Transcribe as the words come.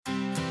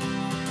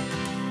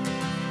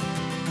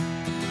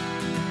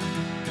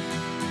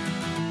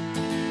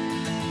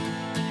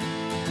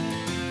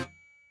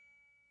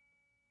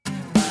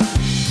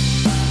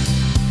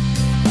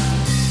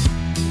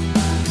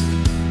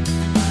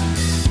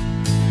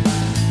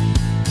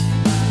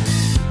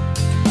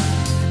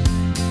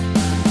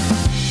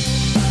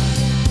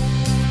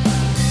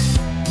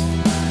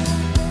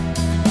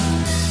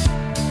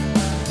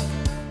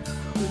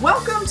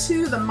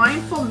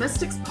Mindful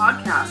Mystics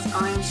podcast.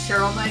 I'm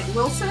Cheryl Knight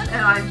Wilson,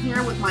 and I'm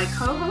here with my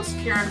co-host,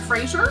 Karen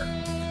Frazier.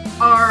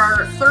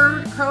 Our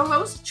third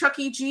co-host,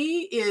 Chucky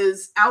G,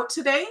 is out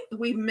today.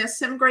 We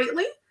miss him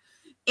greatly,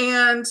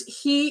 and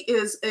he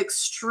is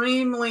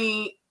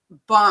extremely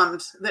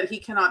bummed that he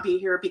cannot be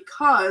here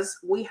because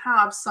we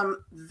have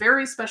some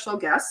very special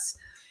guests,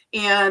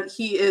 and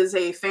he is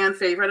a fan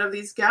favorite of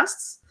these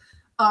guests.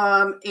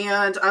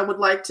 And I would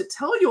like to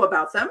tell you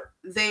about them.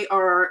 They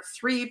are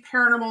three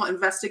paranormal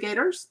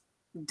investigators,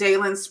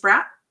 Dalen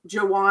Spratt,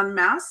 Joanne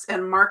Mass,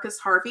 and Marcus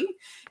Harvey.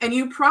 And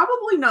you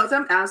probably know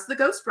them as the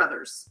Ghost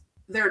Brothers.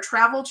 Their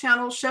Travel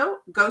Channel show,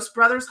 Ghost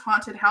Brothers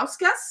Haunted House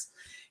Guests,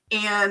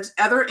 and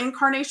other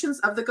incarnations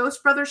of the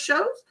Ghost Brothers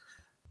shows.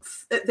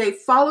 They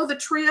follow the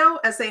trio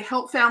as they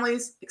help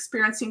families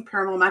experiencing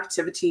paranormal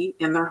activity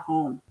in their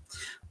home.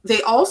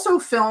 They also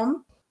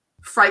film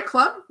Fright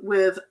Club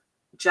with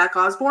Jack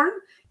Osborne,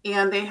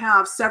 and they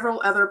have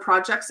several other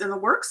projects in the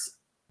works.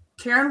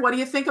 Karen, what do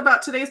you think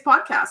about today's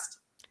podcast?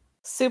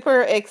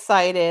 Super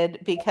excited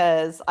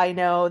because I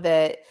know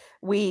that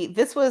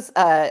this was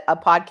a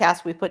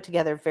podcast we put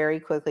together very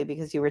quickly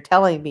because you were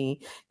telling me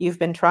you've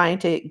been trying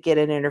to get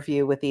an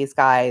interview with these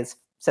guys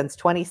since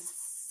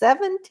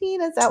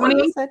 2017. Is that what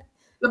you said?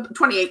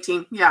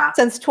 2018, yeah.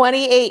 Since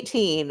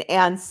 2018.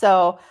 And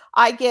so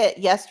I get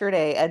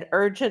yesterday an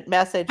urgent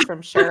message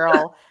from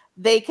Cheryl.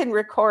 They can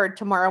record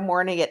tomorrow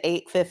morning at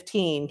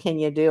 8:15. Can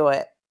you do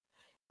it?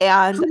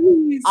 And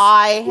please,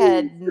 I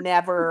had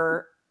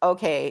never,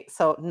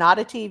 so not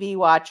a TV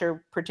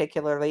watcher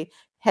particularly,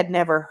 had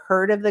never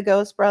heard of the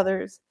Ghost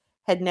Brothers,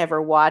 had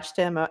never watched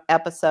an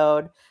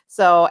episode.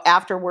 So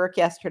after work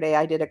yesterday,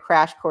 I did a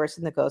crash course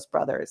in the Ghost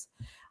Brothers.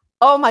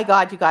 Oh my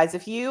God, you guys,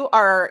 if you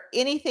are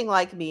anything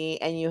like me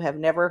and you have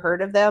never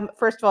heard of them,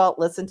 first of all,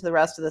 listen to the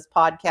rest of this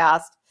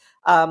podcast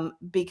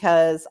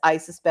because I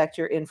suspect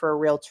you're in for a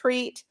real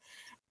treat.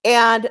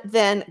 And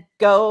then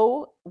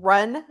go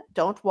run,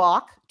 don't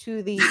walk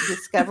to the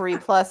Discovery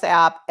Plus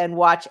app and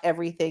watch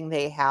everything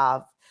they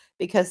have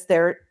because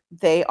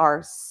they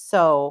are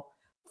so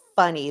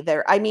funny.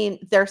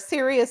 They're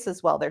serious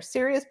as well. They're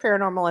serious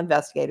paranormal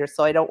investigators.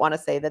 So I don't want to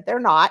say that they're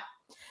not.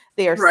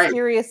 They are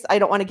serious. I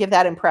don't want to give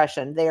that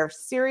impression. They are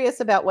serious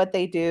about what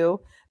they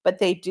do, but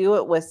they do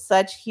it with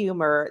such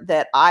humor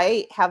that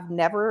I have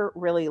never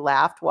really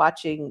laughed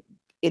watching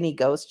any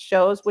ghost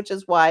shows, which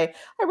is why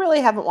I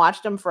really haven't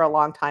watched them for a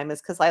long time,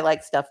 is because I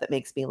like stuff that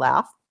makes me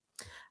laugh.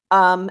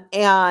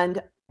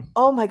 And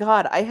oh my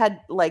God, I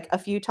had like a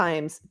few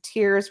times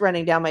tears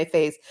running down my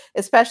face,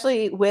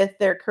 especially with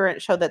their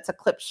current show that's a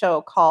clip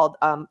show called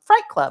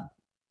Fright Club.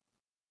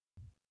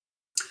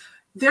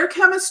 Their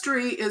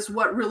chemistry is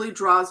what really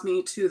draws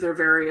me to their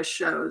various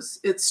shows.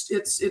 It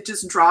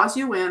just draws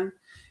you in.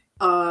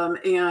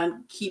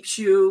 And keeps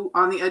you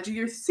on the edge of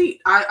your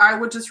seat. I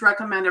would just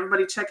recommend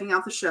everybody checking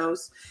out the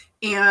shows.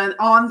 And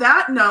on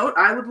that note,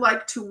 I would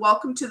like to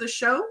welcome to the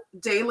show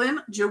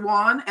Dalen,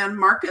 Joanne, and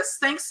Marcus.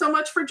 Thanks so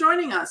much for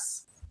joining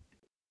us.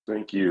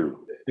 Thank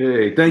you.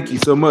 Hey, thank you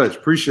so much.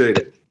 Appreciate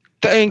it.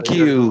 Thank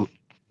you.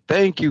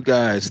 Thank you,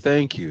 guys.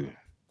 Thank you.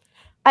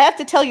 I have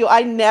to tell you,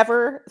 I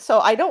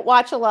don't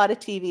watch a lot of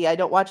TV. I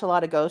don't watch a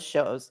lot of ghost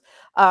shows.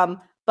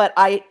 But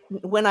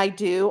when I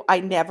do, I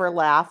never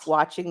laugh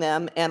watching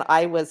them. And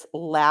I was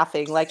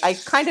laughing. Like I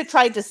kind of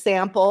tried to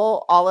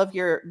sample all of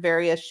your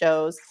various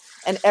shows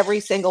and every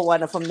single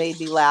one of them made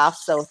me laugh.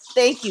 So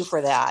thank you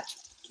for that.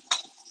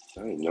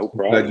 No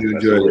problem. Glad you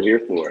That's enjoyed what we're it. here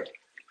for.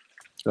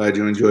 Glad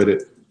you enjoyed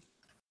it.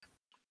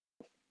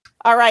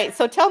 All right.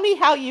 So tell me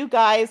how you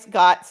guys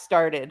got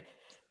started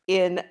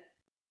in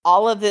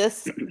all of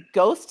this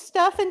ghost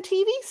stuff and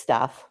TV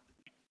stuff.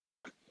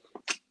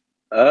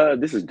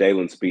 This is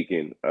Dalen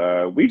speaking.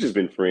 We've just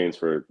been friends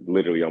for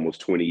literally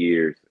almost 20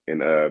 years. And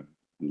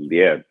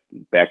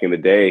back in the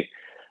day,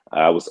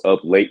 I was up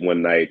late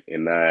one night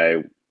and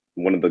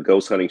one of the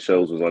ghost hunting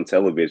shows was on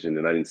television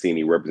and I didn't see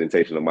any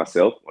representation of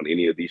myself on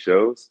any of these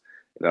shows.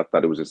 And I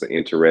thought it was just an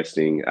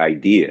interesting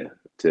idea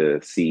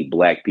to see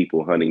Black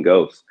people hunting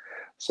ghosts.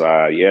 So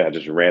I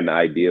just ran the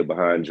idea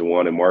behind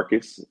Joanne and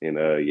Marcus and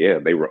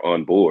they were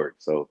on board.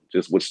 So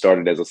just what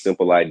started as a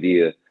simple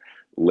idea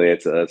led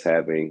to us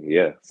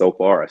having, so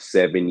far a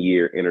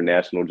 7-year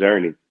international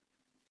journey.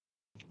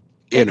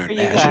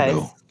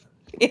 International.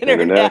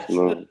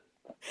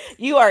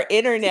 You are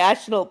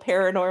international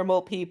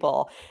paranormal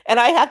people. And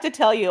I have to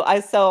tell you,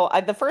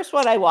 the first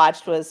one I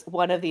watched was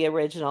one of the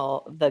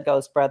original, the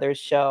Ghost Brothers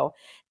show.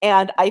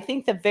 And I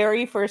think the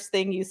very first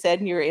thing you said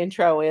in your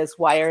intro is,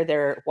 why are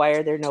there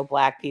no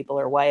Black people,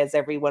 or why is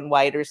everyone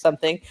white or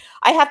something?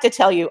 I have to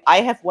tell you,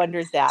 I have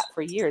wondered that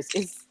for years.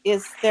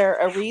 Is there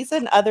a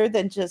reason other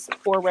than just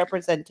poor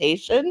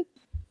representation?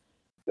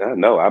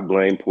 No, I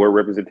blame poor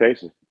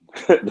representation.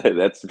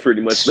 That's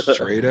pretty much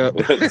straight up.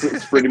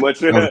 That's pretty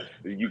much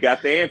you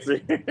got the answer.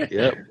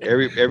 Yep.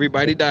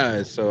 Everybody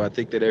dies, so I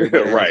think that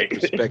everybody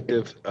has a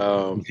perspective.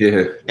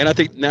 And I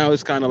think now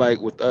it's kind of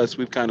like with us,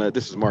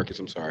 this is Marcus.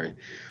 I'm sorry.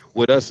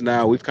 With us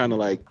now, we've kind of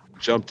like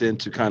jumped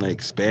into kind of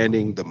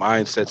expanding the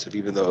mindsets of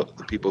even the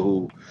people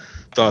who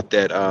thought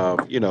that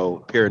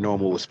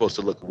paranormal was supposed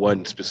to look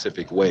one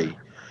specific way.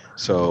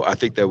 So I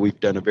think that we've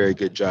done a very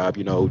good job.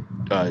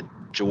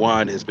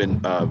 Juwan has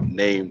been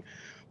named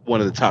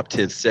one of the top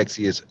 10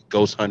 sexiest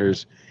ghost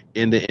hunters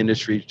in the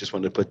industry. Just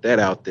wanted to put that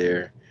out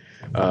there.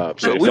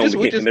 So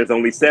there's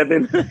only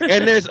 7,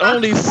 and there's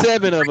only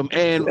 7 of them,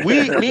 and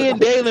me and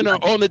Dalen are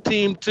on the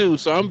team too.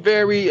 So I'm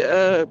very.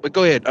 But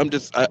go ahead.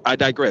 I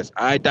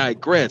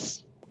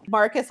digress.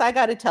 Marcus, I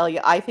got to tell you,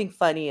 I think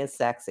funny is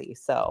sexy.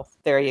 So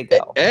there you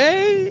go.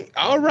 Hey,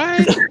 all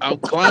right. I'm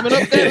climbing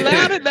up that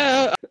ladder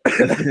now.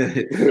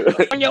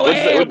 On your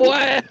head,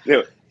 boy.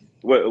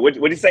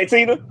 What'd you say,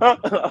 Tina? Huh?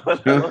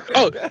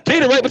 Oh,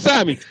 Tina right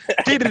beside me.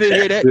 Tina didn't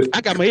hear that. I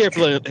got my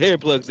hair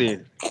plugs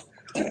in.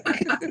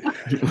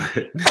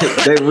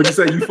 Dave, what'd you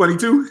say? You funny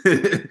too?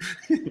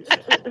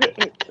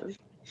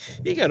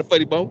 You got a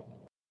funny bone.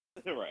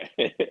 Right.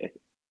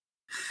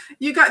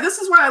 This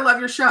is why I love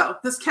your show.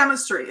 This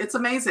chemistry, it's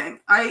amazing.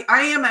 I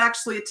am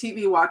actually a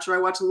TV watcher. I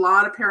watch a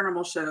lot of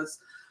paranormal shows.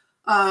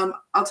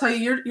 I'll tell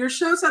you, your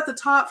show's at the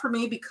top for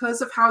me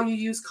because of how you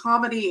use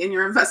comedy in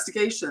your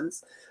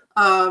investigations.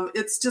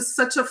 It's just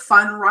such a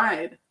fun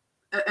ride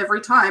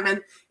every time,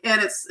 and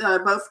it's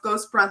both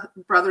Ghost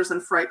Brothers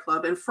and Fright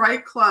Club. And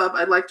Fright Club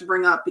I'd like to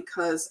bring up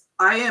because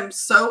I am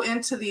so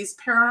into these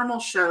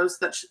paranormal shows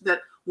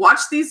that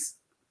watch these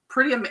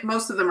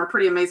most of them are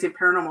pretty amazing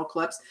paranormal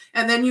clips,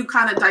 and then you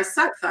kind of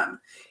dissect them.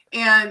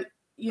 And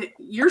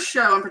your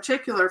show in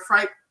particular,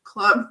 Fright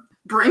Club,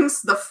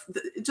 brings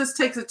it just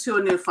takes it to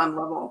a new fun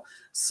level.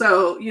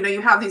 So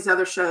you have these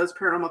other shows,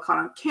 Paranormal Caught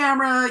on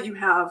Camera, you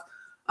have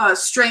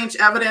Strange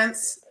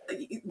Evidence,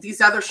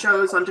 these other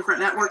shows on different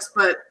networks,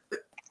 but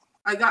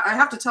I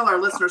have to tell our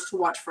listeners to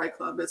watch Fright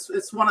Club.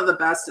 It's one of the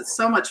best. It's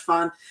so much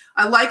fun.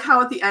 I like how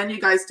at the end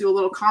you guys do a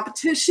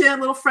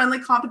little friendly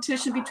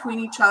competition between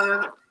each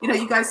other.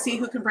 You guys see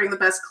who can bring the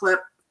best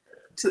clip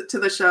to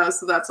the show,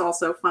 so that's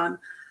also fun.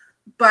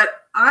 But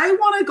I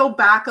want to go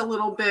back a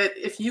little bit.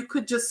 If you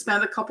could just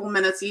spend a couple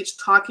minutes each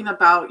talking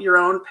about your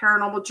own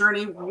paranormal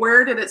journey.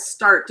 Where did it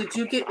start? Did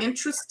you get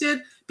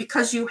interested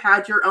because you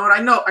had your own? I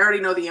already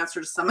know the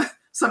answer to some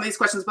of these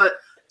questions, but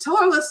tell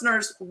our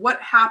listeners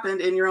what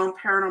happened in your own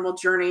paranormal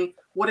journey.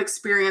 What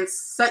experience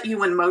set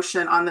you in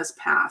motion on this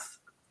path?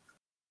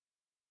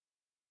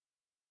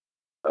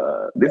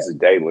 This is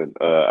Dalen.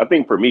 I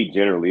think for me,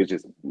 generally, it's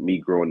just me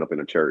growing up in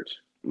a church.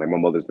 Like, my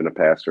mother's been a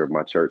pastor of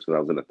my church when I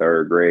was in the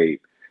 3rd grade.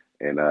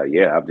 And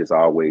I've just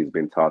always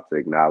been taught to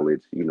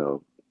acknowledge,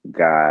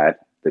 God,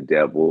 the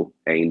devil,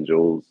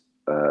 angels,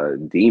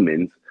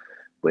 demons,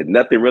 but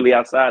nothing really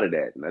outside of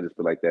that. And I just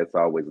feel like that's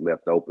always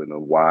left open, a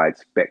wide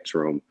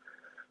spectrum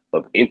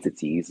of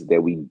entities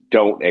that we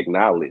don't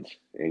acknowledge.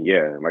 And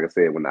like I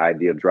said, when the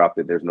idea dropped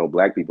that there's no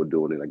Black people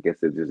doing it, I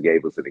guess it just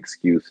gave us an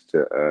excuse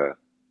to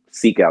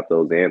seek out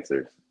those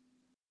answers.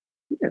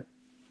 Yeah.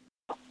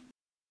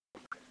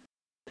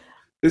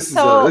 This is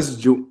go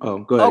ahead. Oh,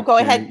 go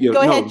ahead.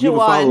 Go ahead, Juwan. You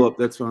have a follow-up.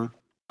 That's fine.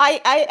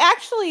 I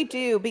actually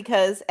do,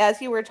 because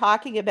as you were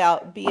talking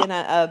about being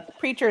a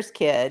preacher's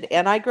kid,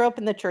 and I grew up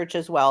in the church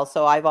as well,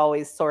 so I've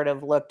always sort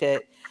of looked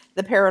at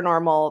the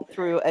paranormal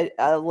through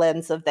a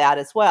lens of that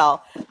as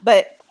well.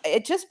 But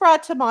it just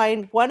brought to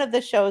mind one of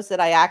the shows that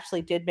I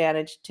actually did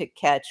manage to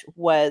catch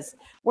was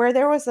where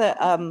there was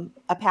a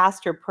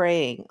pastor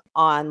praying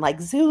on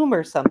like Zoom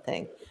or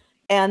something,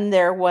 and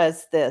there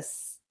was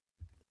this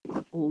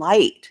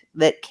light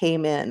that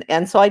came in.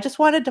 And so I just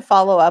wanted to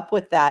follow up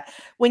with that.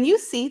 When you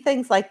see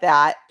things like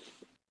that,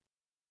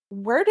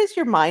 where does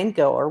your mind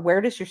go, or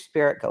where does your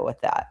spirit go with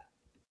that?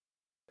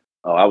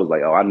 Oh, I was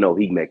like, I know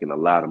he's making a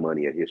lot of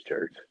money at his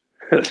church.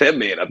 That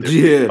man up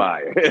there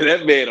fire.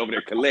 That man over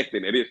there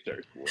collecting at his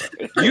church.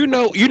 You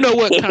know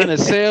what kind of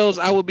sales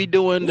I will be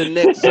doing the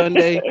next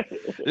Sunday?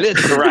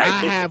 Listen, right. I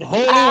have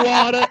holy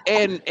water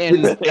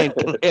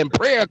and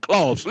prayer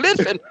cloths.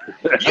 Listen,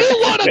 you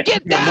want to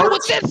get down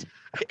with this?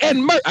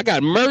 And I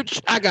got merch.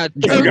 I got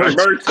church.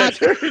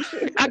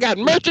 I got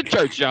merch at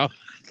church, y'all.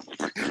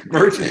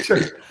 Merch at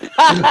church.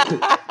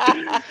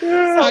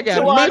 I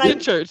got merch at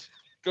church.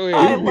 Go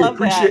ahead. I love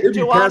that. It'd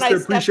be Pastor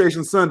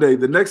Appreciation Sunday.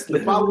 The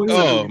following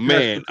Sunday. Oh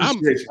man, y'all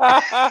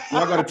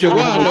gotta tell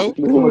me how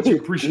much you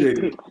appreciate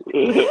it.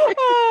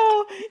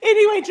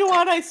 Anyway,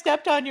 Juwan, I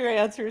stepped on your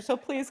answer, so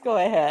please go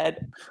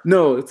ahead.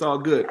 No, it's all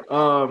good.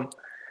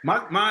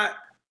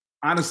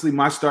 Honestly,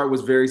 my start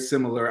was very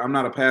similar. I'm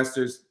not a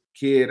pastor's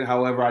kid,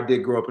 however, I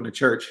did grow up in the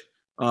church,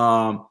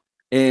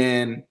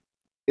 and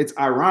it's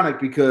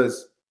ironic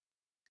because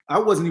I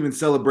wasn't even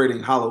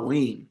celebrating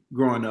Halloween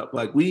growing up.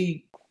 Like,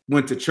 we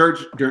went to church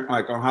during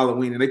on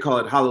Halloween, and they call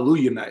it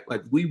Hallelujah Night.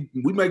 Like, we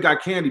may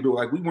got candy, but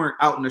like, we weren't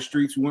out in the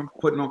streets. We weren't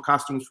putting on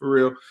costumes for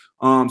real.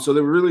 So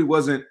there really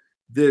wasn't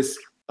this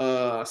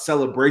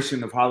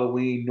celebration of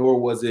Halloween, nor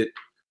was it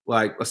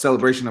like a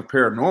celebration of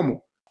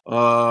paranormal.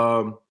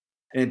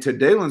 And to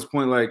Dalen's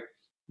point, like,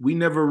 we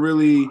never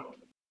really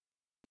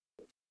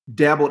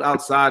dabbled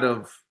outside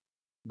of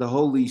the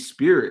Holy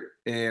Spirit.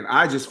 And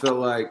I just felt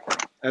like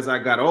as I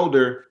got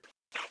older,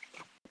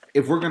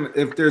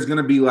 if there's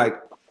gonna be like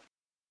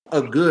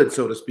a good,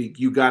 so to speak,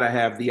 you got to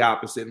have the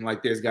opposite, and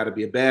like there's got to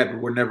be a bad,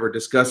 but we're never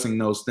discussing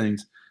those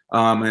things.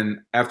 And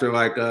after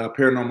like a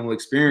paranormal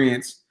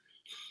experience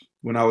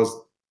when I was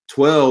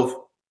 12,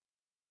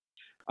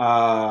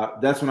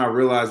 that's when I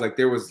realized like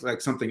there was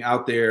like something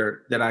out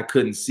there that I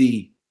couldn't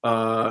see.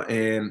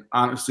 And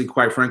honestly,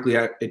 quite frankly,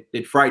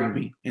 it frightened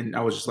me, and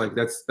I was just like,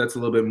 that's a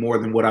little bit more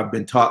than what I've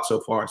been taught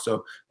so far.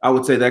 So I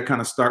would say that kind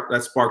of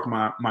sparked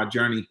my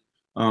journey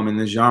in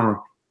this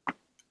genre.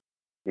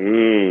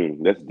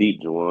 That's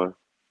deep, Juwan.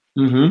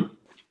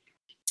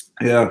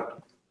 Yeah.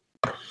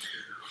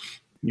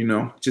 You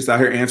know, just out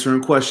here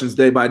answering questions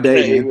day by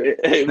day.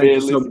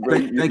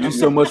 Thank you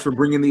so much for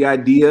bringing the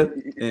idea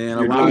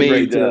and allowing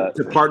me to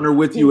partner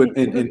with you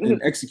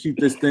and execute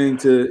this thing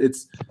to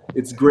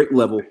its great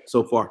level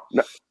so far.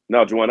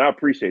 No, Juwan, I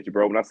appreciate you,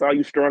 bro. When I saw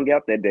you strung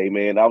out that day,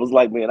 man, I was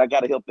like, man, I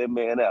got to help that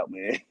man out,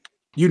 man.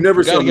 You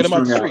never saw get him him off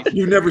the strung out. streets.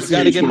 You never We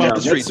got to get him off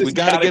the streets. We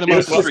got to get him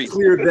off the streets.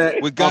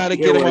 We got to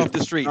get him off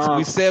the streets.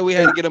 We said we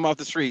had to get him off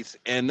the streets,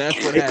 and that's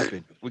what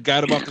happened. We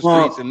got him off the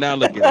streets, and now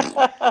look at him.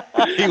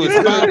 He was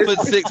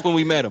 5'6" when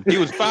we met him. He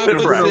was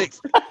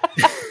 5'6",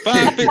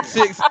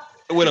 5'6"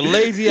 with a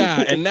lazy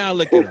eye, and now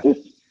look at him.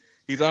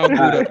 He's all glued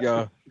up,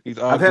 y'all.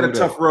 I've had a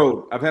tough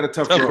road.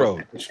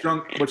 But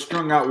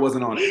strung out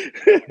wasn't on it.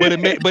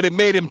 But it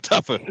made him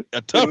tougher.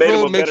 A tough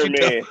road makes you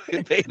tougher.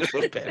 It made him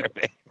a better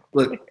man.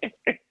 Look,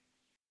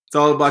 it's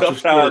all about tough your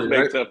story, make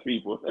right? Tough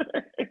people.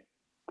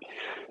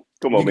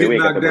 Come on, you man. get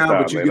knocked down,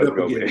 time, but you man. get up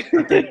Let's again. Go,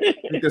 I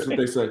think that's what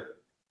they say.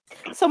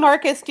 So,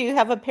 Marcus, do you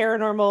have a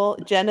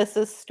paranormal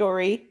Genesis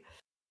story?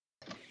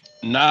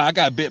 Nah, I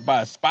got bit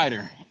by a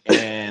spider,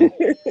 and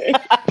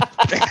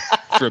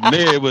from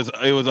there it was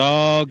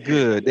all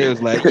good. They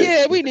was like,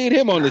 yeah, we need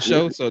him on the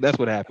show, so that's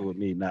what happened with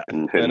me.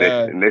 And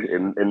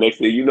next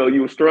thing you know,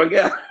 you were strung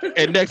out.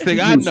 And next thing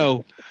I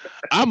know,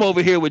 I'm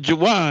over here with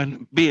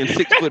Juwan being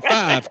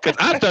 6'5", because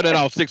I started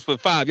off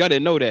 6'5". Y'all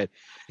didn't know that.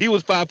 He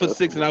was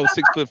 5'6" and I was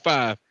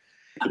 6'5".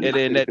 And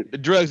then the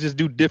drugs just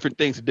do different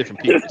things to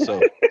different people. So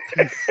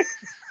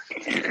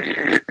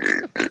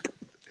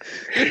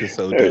this is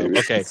so dumb.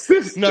 Okay.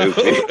 No,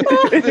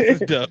 this is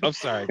dumb. I'm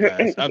sorry,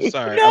 guys. I'm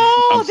sorry.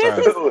 No, I'm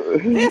sorry.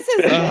 This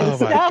is good Oh my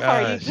stuff.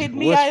 Are you gosh. kidding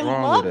me? What's I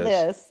wrong love with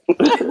this.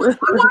 I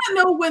want to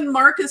know when,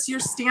 Marcus,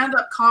 your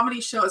stand-up comedy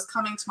show is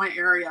coming to my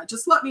area.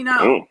 Just let me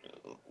know.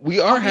 We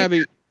are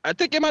having. I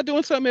think, am I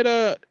doing something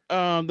at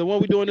the one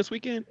we're doing this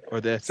weekend?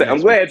 Or that's I'm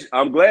glad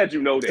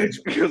you know that,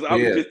 because I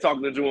was just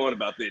talking to Juwan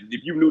about that.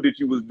 If you knew that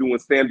you was doing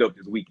stand up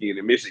this weekend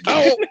in Michigan.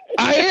 Oh,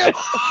 I am.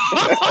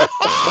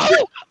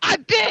 I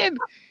did.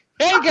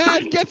 Hey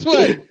guys, guess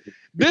what?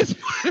 This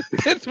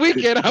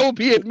weekend I will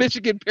be at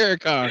Michigan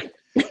Paracon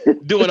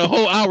doing a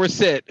whole hour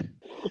set.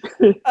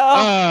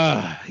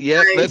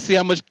 Nice. Let's see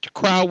how much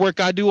crowd work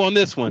I do on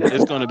this one.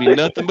 It's going to be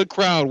nothing but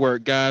crowd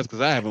work, guys,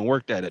 because I haven't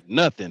worked at it.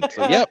 Nothing.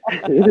 So,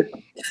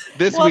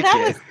 this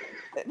weekend.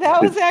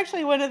 That was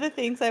actually one of the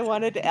things I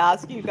wanted to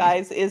ask you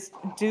guys is,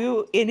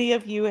 do any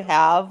of you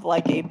have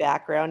like a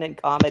background in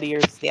comedy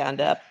or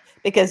stand-up?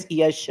 Because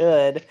you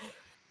should.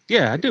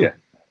 Yeah, I do. Yeah.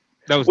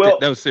 That was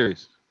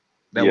serious.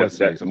 That was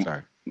serious. I'm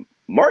sorry.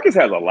 Marcus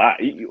has a lot.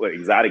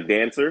 Exotic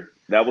dancer.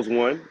 That was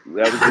one.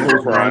 That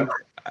was one.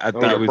 I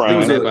thought we was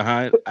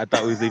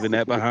leaving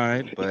that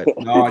behind. But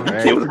no, you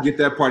can't forget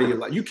that part of your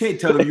life. You can't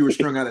tell them you were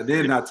strung out and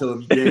then not tell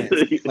them you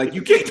danced. Like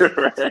you can't.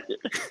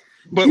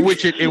 But in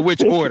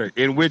which order?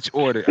 In which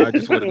order? I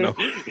just want to know.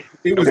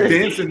 It was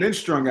dancing then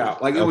strung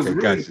out. Like it was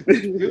really.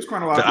 It was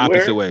chronological. The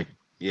opposite way.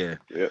 Yeah.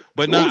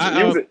 But no,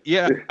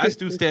 I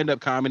do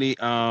stand-up comedy.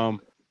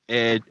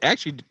 And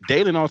actually,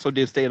 Dalen also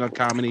did stand-up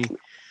comedy.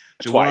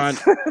 Juwan,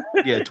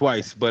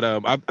 twice. But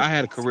I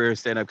had a career in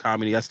stand-up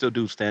comedy. I still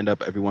do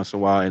stand-up every once in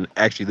a while. And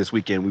actually, this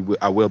weekend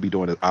I will be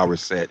doing an hour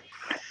set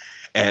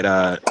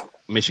at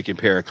Michigan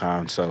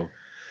Paracon. So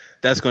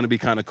that's going to be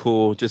kind of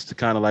cool, just to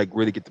kind of like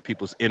really get the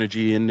people's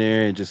energy in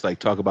there and just like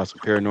talk about some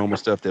paranormal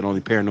stuff that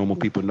only paranormal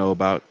people know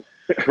about.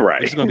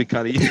 Right. It's going to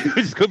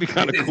be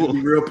kind of cool.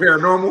 Real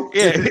paranormal.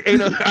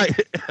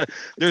 Yeah.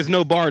 There's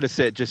no bar to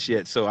set just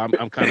yet, so I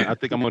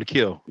think I'm going to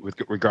kill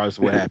regardless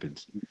of what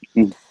happens.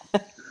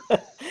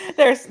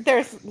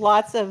 There's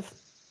lots of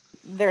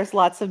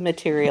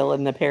material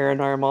in the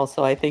paranormal,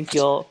 so I think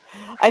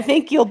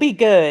you'll be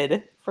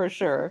good for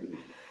sure.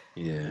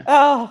 Yeah.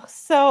 Oh,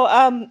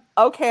 so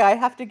okay, I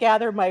have to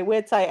gather my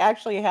wits. I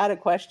actually had a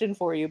question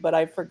for you, but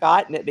I've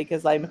forgotten it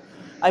because I'm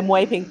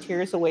wiping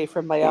tears away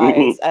from my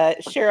eyes.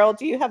 Cheryl,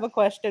 do you have a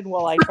question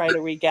while I try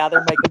to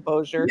regather my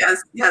composure?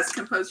 Yes,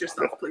 compose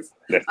yourself, please.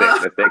 That's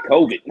that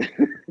COVID.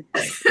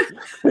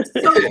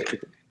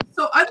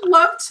 So I'd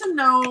love to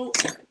know,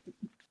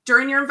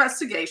 during your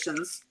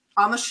investigations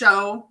on the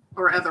show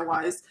or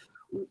otherwise,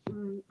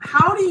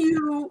 how do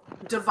you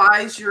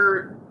devise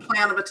your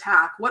plan of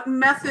attack? What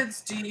methods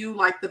do you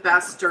like the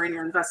best during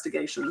your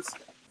investigations?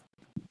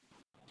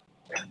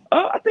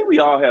 I think we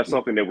all have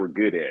something that we're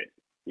good at.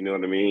 You know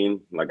what I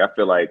mean? Like, I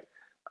feel like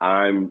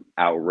I'm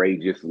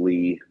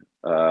outrageously,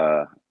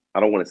 I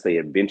don't want to say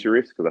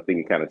adventurous, because I think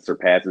it kind of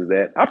surpasses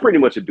that. I pretty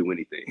much would do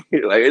anything.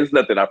 Like, it's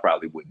nothing I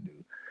probably wouldn't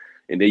do.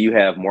 And then you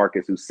have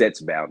Marcus, who sets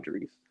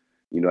boundaries.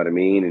 You know what I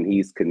mean? And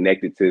he's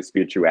connected to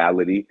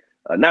spirituality.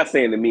 Not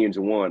saying that me and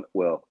Juwan,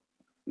 well,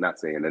 not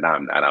saying that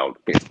I'm not. I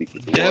can't speak for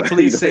Juwan.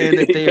 Definitely saying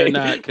that they are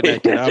not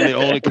connected. I'm the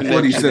only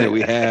connection that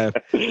we have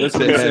That's to what he's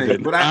heaven.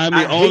 saying. But I'm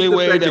the only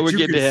way that we're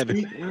getting to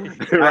heaven.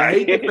 I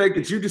hate the fact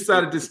that you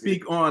decided to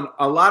speak on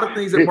a lot of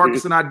things that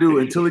Marcus and I do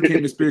until it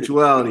came to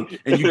spirituality,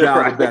 and you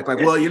dialed it back. Like,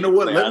 well, you know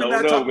what? Let me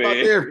not talk about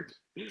their.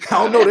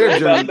 I don't know their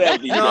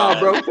journey. No,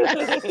 bro.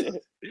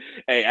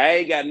 Hey, I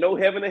ain't got no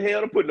heaven or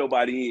hell to put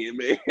nobody in,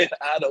 man.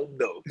 I don't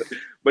know.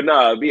 But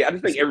no, I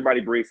just think everybody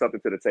brings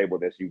something to the table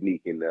that's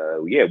unique. And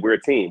yeah, we're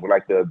a team. We're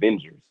like the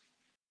Avengers.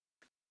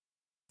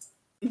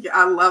 Yeah,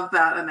 I love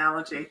that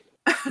analogy.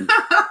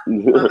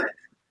 Love it.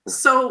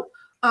 So,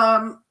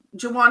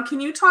 Juwan, can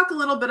you talk a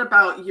little bit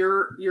about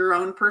your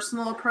own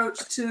personal approach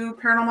to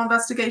paranormal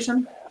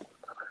investigation?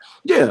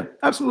 Yeah,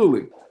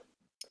 absolutely.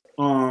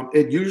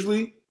 It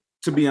usually,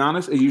 to be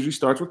honest, it usually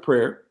starts with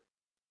prayer.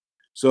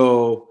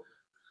 So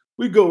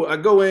I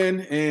go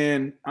in,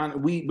 and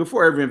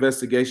before every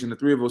investigation, the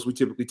three of us, we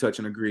typically touch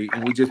and agree,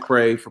 and we just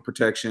pray for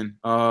protection,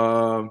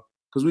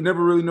 because we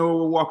never really know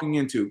what we're walking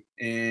into,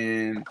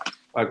 and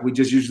like we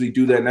just usually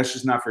do that, and that's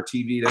just not for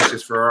TV. That's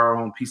just for our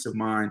own peace of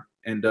mind,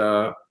 and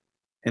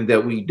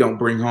that we don't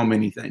bring home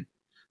anything.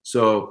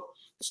 So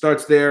it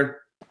starts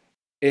there,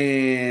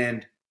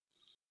 and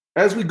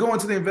as we go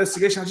into the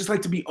investigation, I just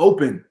like to be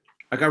open.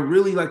 Like I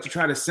really like to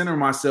try to center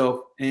myself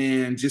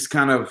and just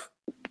kind of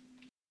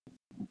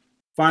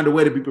find a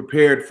way to be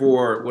prepared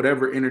for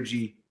whatever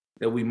energy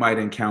that we might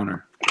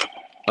encounter.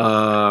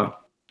 And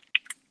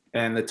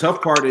the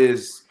tough part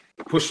is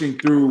pushing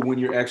through when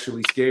you're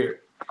actually scared.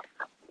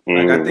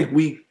 Like I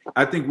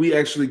think we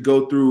actually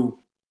go through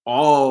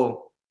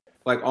all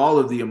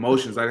of the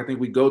emotions. Like I think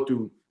we go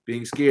through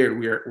being scared.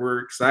 We're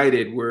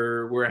excited.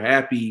 We're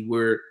happy.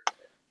 We're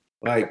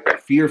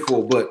like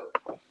fearful, but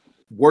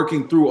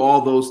working through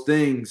all those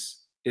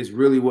things is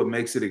really what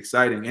makes it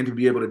exciting. And to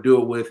be able to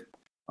do it with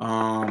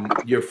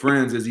your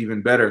friends is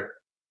even better.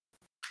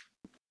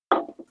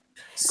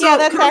 So yeah,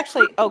 that's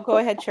actually. Oh, go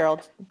ahead, Cheryl.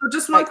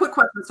 Just one quick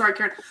question. Sorry,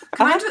 Karen.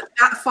 Can I just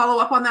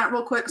follow up on that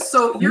real quick?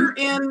 So you're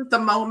in the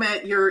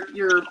moment. You're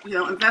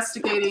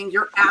investigating.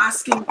 You're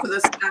asking for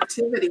this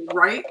activity,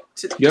 right?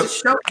 To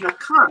show,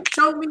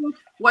 show me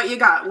what you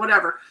got,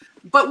 whatever.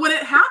 But when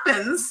it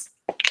happens,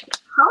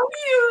 how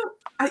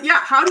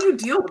do you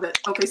deal with it?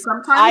 Okay,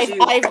 sometimes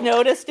I've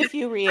noticed a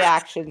few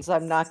reactions.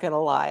 I'm not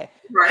gonna lie.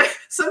 Right.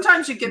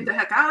 Sometimes you get the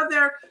heck out of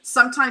there.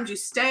 Sometimes you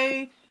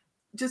stay.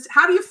 Just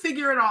how do you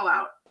figure it all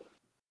out?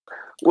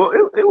 Well,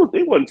 it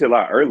wasn't until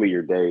our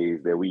earlier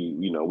days that we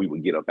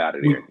would get up out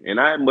of there.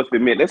 And I must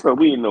admit, that's what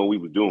we didn't know we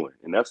were doing.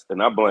 And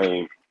I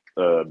blame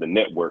the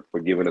network for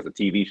giving us a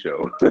TV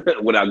show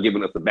without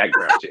giving us a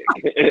background check.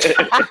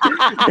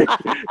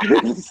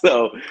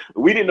 So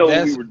we didn't know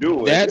what we were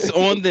doing. That's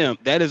on them.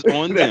 That is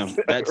on them.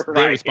 That's right.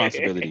 Their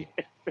responsibility.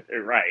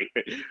 Right.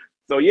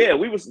 So yeah,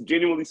 we was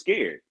genuinely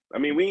scared. I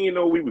mean, we didn't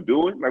know what we were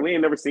doing. Like we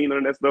ain't never seen none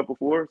of that stuff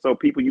before. So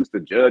people used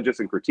to judge us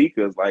and critique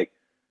us like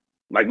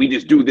we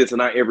just do this in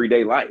our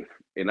everyday life.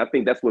 And I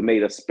think that's what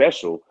made us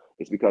special,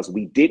 is because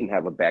we didn't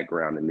have a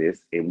background in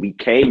this, and we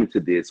came to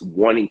this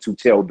wanting to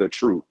tell the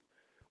truth.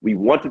 We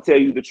want to tell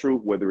you the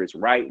truth, whether it's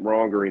right,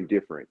 wrong, or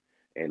indifferent.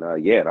 And I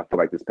feel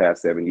like this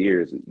past 7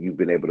 years, you've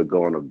been able to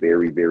go on a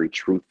very, very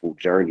truthful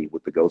journey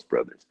with the Ghost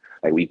Brothers.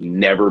 Like we've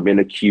never been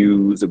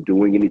accused of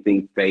doing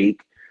anything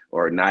fake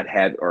or not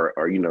had or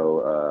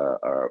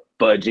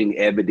fudging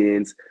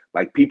evidence.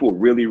 Like people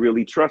really,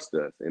 really trust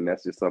us, and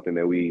that's just something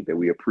that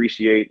we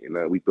appreciate,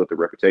 and we built a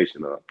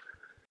reputation of.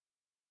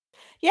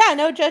 Yeah,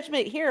 no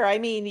judgment here. I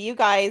mean, you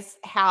guys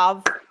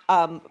have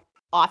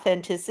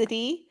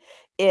authenticity.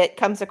 It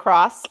comes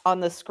across on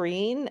the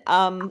screen,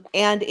 and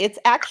it's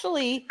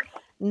actually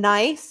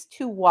nice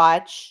to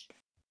watch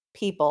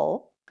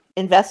people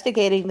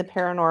investigating the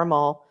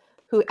paranormal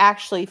who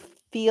actually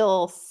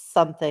feel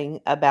something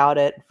about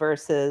it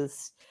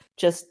versus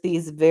just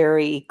these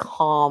very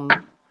calm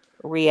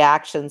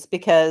reactions,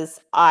 because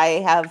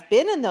I have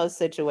been in those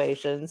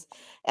situations,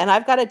 and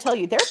I've got to tell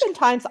you, there have been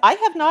times I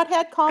have not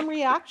had calm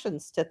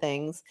reactions to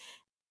things,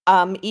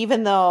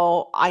 even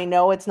though I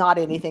know it's not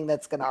anything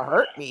that's going to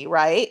hurt me,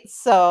 right?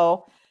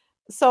 So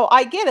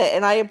I get it,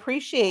 and I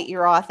appreciate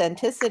your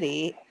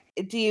authenticity.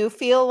 Do you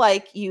feel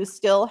like you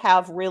still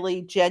have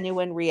really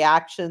genuine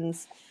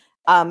reactions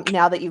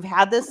now that you've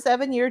had this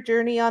 7-year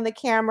journey on the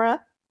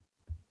camera?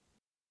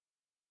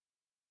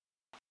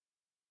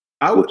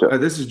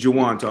 This is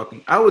Juwan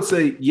talking. I would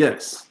say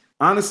yes.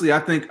 Honestly, I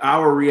think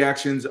our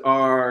reactions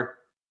are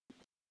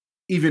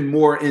even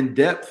more in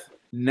depth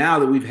now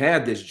that we've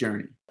had this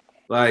journey.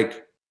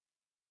 Like,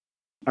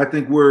 I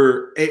think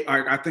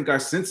our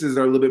senses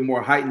are a little bit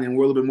more heightened, and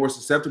we're a little bit more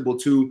susceptible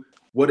to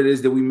what it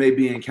is that we may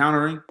be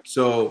encountering.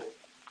 So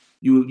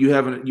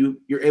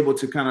you're able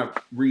to kind of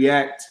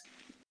react,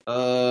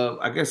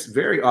 I guess,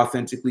 very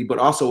authentically, but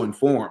also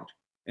informed.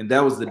 And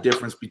that was the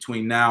difference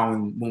between now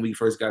and when we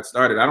first got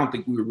started. I don't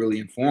think we were really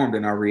informed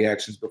in our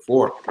reactions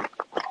before.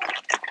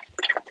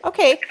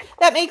 Okay,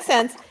 that makes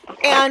sense.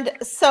 And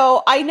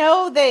so I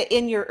know that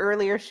in your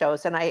earlier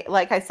shows, and I've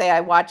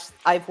watched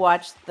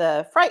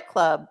the Fright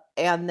Club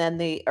and then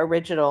the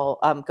original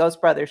Ghost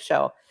Brothers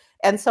show.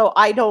 And so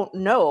I don't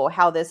know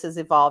how this has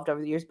evolved over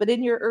the years, but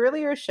in your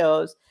earlier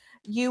shows,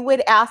 you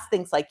would ask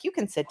things like, you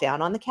can sit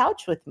down on the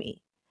couch with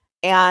me.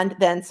 And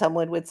then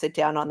someone would sit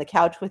down on the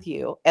couch with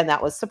you. And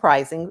that was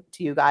surprising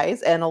to you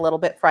guys and a little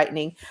bit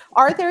frightening.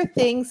 Are there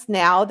things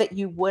now that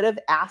you would have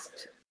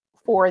asked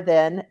for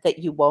then that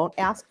you won't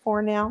ask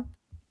for now?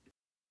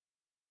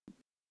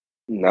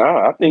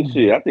 Nah, I think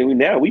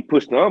we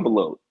pushed the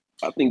envelope.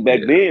 I think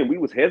back then we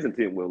was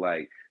hesitant with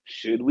like,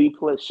 should we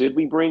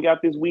bring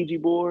out this Ouija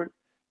board?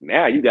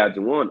 Now you got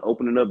Juwan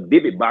opening up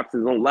Dibbit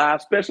boxes on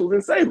live specials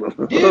in Salem.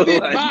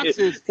 Dibbit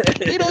boxes.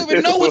 He don't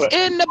even know what's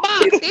in the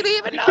box. He didn't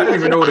even know. I didn't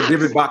even know what a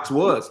Dibbit box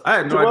was. I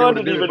had no idea what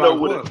a Dibbit box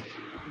was.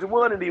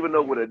 Juwan didn't even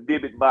know what a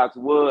Dibbit box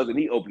was, and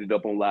he opened it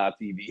up on live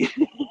TV.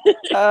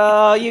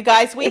 Oh, you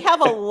guys, we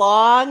have a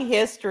long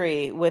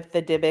history with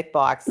the Dybbuk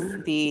box,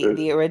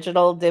 the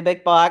original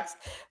Dybbuk box.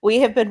 We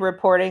have been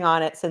reporting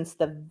on it since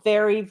the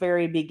very,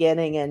 very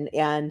beginning,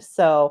 and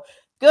so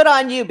good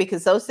on you,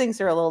 because those things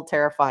are a little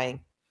terrifying.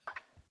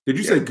 Did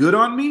you say good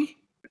on me?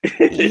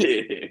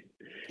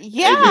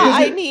 Yeah,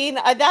 I mean,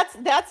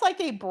 that's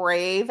like a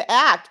brave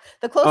act.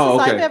 The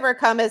closest I've ever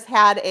come has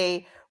had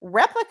a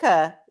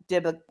replica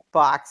Dybbuk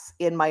box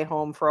in my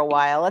home for a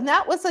while, and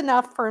that was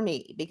enough for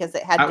me because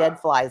it had dead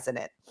flies in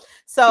it.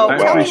 So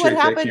tell me what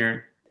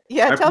happened.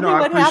 Tell me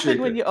what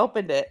happened when you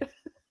opened it.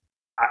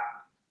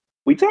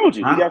 We told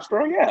you, he got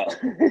strung out.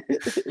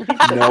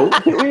 No.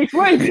 We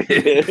explained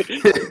it.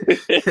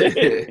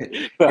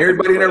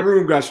 Everybody in that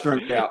room got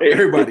strung out.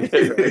 Everybody.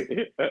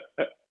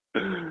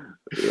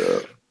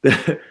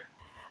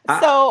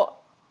 So,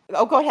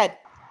 go ahead.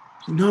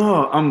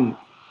 No,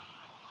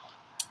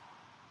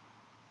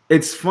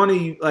 it's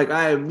funny. Like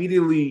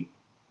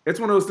it's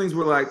one of those things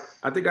where like,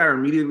 I think I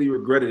immediately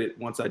regretted it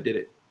once I did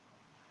it.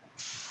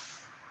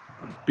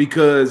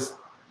 Because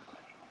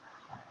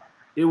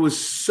I was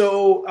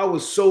so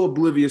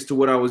oblivious to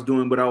what I was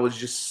doing, but I was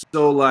just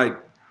so like,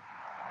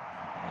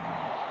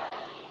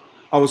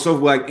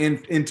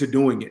 into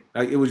doing it.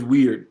 Like, it was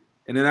weird.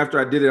 And then after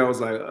I did it, I was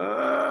like,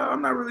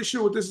 I'm not really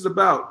sure what this is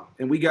about.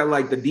 And we got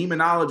like the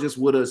demonologist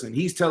with us, and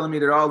he's telling me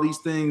that all these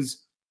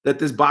things that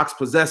this box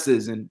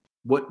possesses and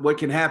what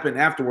can happen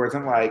afterwards.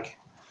 I'm like,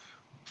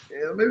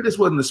 maybe this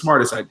wasn't the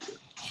smartest idea.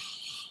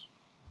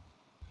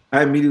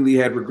 I immediately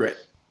had regret.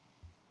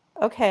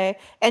 Okay.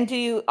 And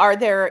are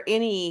there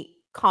any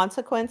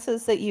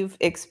consequences that you've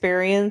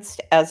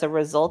experienced as a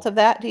result of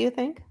that, do you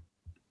think?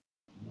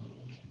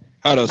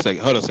 Hold on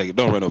a second.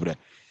 Don't run over that.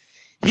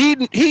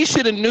 He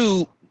should have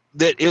knew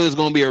that it was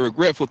going to be a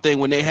regretful thing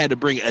when they had to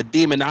bring a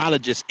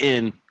demonologist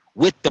in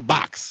with the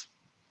box.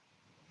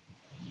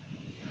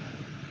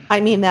 I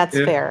mean, that's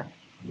fair.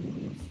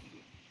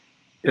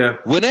 Yeah.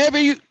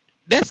 Whenever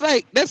that's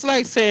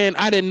like saying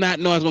I did not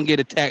know I was going to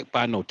get attacked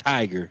by no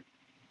tiger.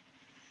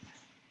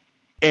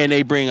 And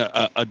they bring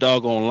a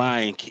doggone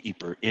lion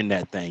keeper in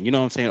that thing. You know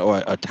what I'm saying?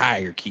 Or a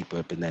tiger keeper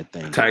up in that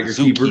thing. Tiger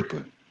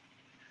keeper.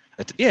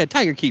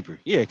 Tiger keeper.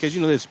 Yeah,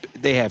 because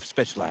they have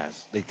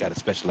specialized. They got to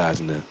specialize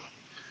in the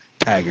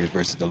tigers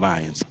versus the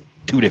lions.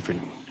 Two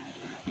different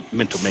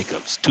mental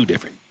makeups. Two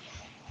different.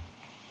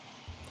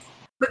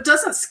 But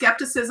doesn't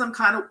skepticism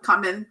kind of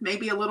come in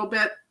maybe a little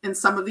bit in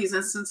some of these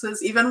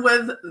instances, even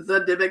with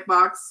the Dybbuk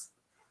box?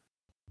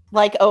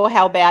 Like, oh,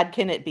 how bad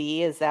can it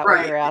be? Is that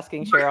what you're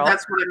asking, Cheryl?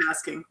 That's what I'm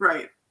asking,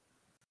 right?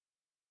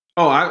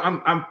 Oh,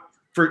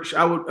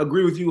 I would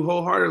agree with you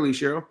wholeheartedly,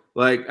 Cheryl.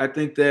 Like, I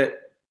think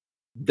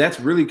that's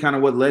really kind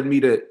of what led me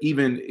to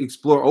even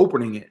explore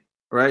opening it.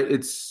 Right?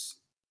 It's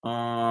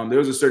there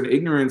was a certain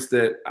ignorance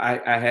that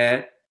I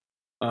had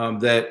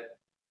that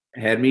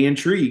had me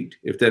intrigued,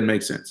 if that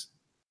makes sense.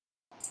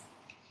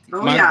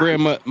 Oh,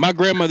 my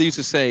grandmother used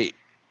to say,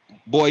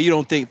 "Boy, you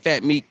don't think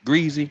fat meat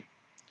greasy?"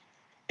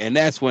 And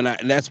that's why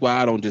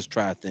I don't just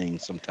try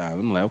things sometimes.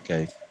 I'm like,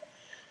 okay.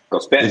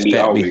 Because fat meat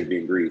always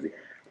been greasy.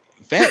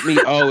 Fat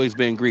meat always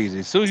been greasy.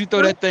 As soon as you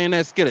throw that thing in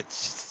that skillet,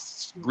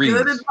 greasy.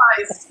 Good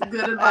advice.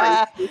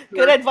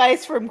 Good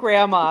advice from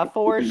Grandma,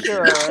 for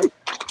sure.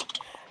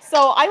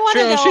 So I want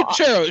to know.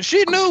 Cheryl,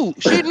 she knew,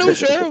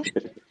 Cheryl.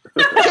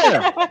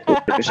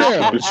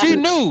 Cheryl, she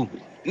knew.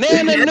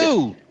 Nana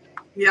knew.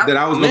 Yep. That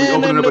I was going to be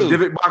opening up a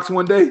Dybbuk box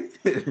one day.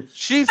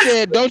 She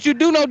said, "Don't you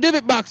do no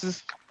Dybbuk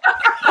boxes.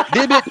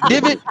 Divot,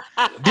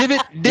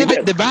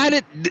 divide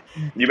it.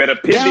 You better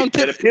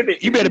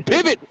pivot. You better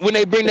pivot when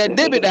they bring that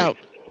divot out.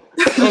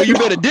 Or you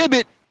better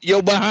divot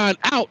your behind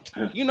out.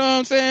 You know what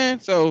I'm saying?"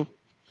 So,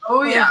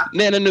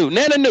 Nana knew.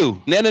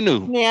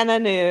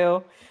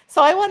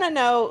 So I want to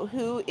know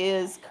who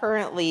is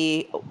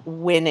currently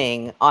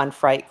winning on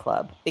Fright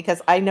Club,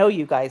 because I know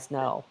you guys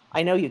know.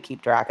 I know you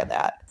keep track of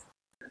that.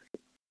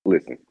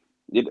 Listen,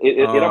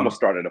 it almost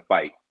started a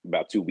fight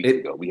about 2 weeks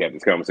ago. We had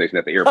this conversation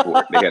at the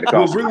airport. They had to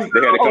call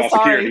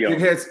security on.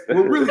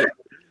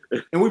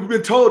 And we've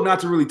been told not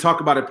to really talk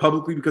about it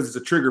publicly because it's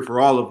a trigger for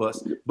all of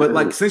us. But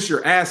like, since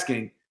you're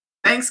asking,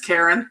 thanks,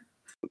 Karen.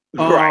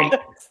 Right.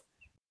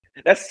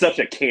 That's such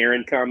a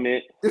Karen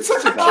comment. It's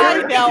such a I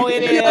Karen. know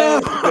it is.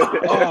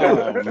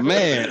 Oh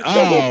man.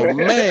 Oh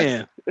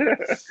man.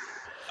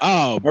 Oh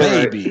All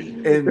right.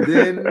 baby. And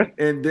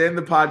then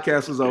the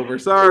podcast was over.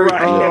 Sorry.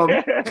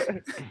 Right.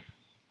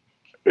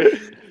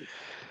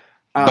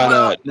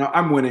 But No,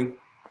 I'm winning.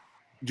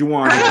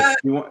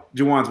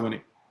 Juwan's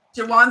winning.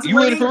 Jawan's you winning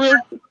winning. for real?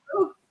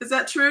 Is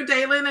that true,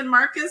 Dalen and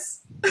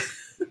Marcus?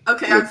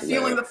 Okay, I'm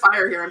feeling the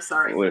fire here. I'm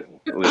sorry. I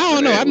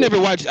don't know. I never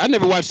watched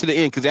to the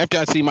end because after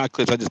I see my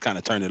clips, I just kind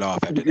of turn it off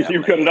after that.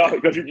 You cut it off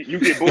because you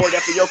get bored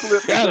after your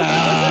clip.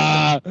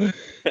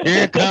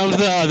 Here comes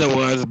the other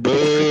ones.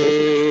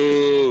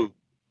 Boo.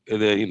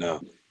 And then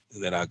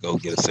then I'll go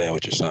get a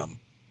sandwich or something.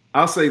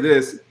 I'll say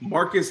this: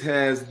 Marcus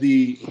has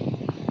the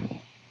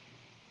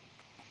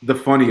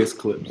funniest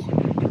clips,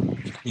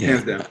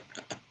 hands down.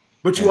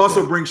 But you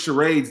also bring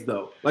charades,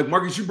 though. Like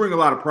Marcus, you bring a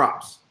lot of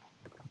props.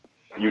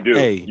 You do.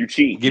 Hey, you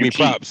cheat. Give me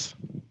cheat. props.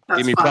 That's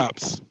Give me fine.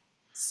 props.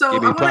 So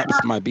Give me props,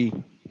 my B.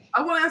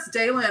 I want to ask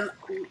Dalen,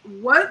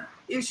 what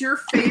is your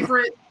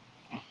favorite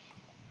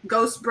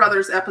Ghost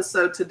Brothers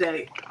episode to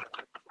date?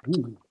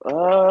 Can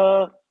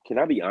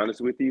I be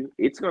honest with you?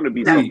 It's going to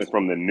be something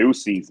from the new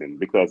season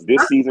because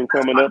this season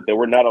coming up that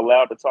we're not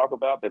allowed to talk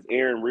about, that's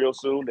airing real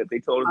soon, that they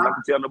told us not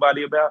to tell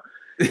nobody about.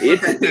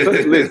 It's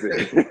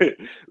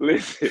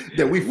listen.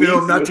 That we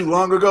filmed not too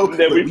long ago.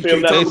 That we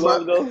filmed not too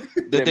long ago.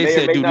 That they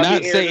said do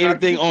not say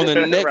anything on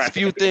the next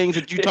few things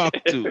that you talk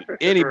to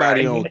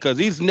anybody on, because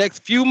these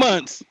next few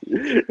months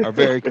are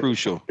very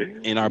crucial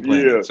in our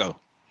planning. Yeah. So,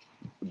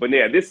 but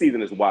yeah, this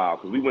season is wild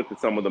because we went to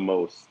some of the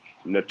most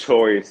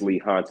notoriously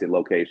haunted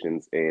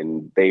locations,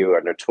 and they are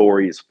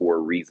notorious for a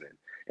reason.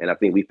 And I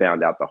think we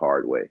found out the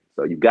hard way.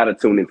 So you've got to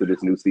tune into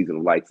this new season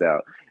of Lights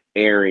Out,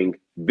 airing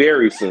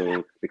very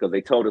soon because they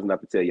told us not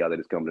to tell y'all that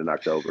it's coming in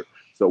October.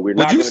 So we're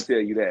not going to tell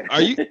you that.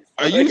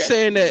 Are you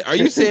saying that? Are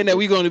you saying that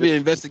we're going to be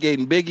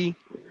investigating Biggie?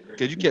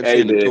 Because you kept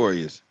saying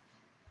notorious.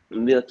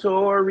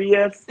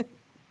 Notorious.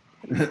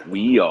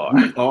 We are.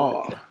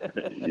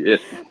 Yes.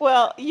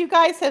 Well, you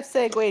guys have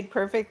segued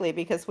perfectly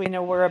because we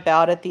know we're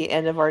about at the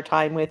end of our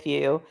time with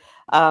you.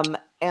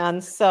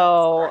 And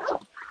so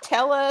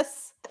tell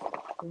us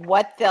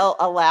what they'll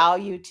allow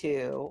you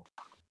to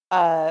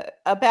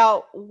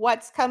about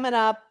what's coming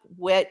up,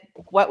 what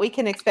we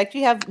can expect.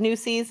 You have new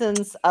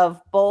seasons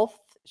of both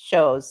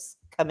shows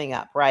coming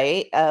up,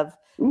 right? Of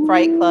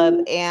Fright Club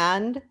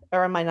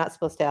or am I not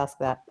supposed to ask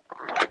that?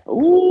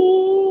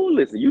 Ooh,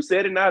 listen, you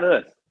said it, not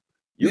us.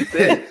 You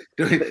said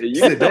don't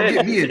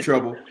get me in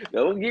trouble.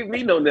 Don't give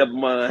me no never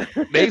mind.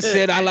 They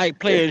said I like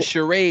playing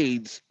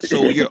charades,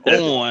 so you're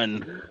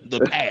on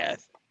the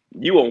path.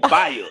 You on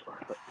fire.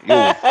 You're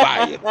on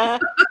fire.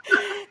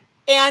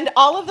 And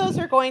all of those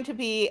are going to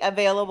be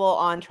available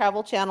on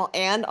Travel Channel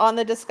and on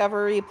the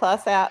Discover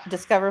Plus app.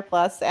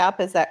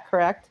 Is that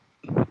correct?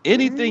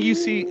 Anything you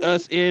see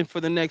us in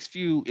for the next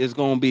few is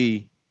going to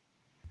be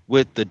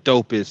with the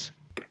dopest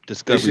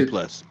Discovery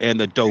Plus and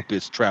the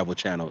dopest Travel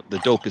Channel, the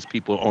dopest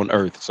people on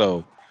earth.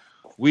 So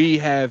we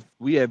have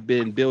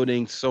been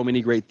building so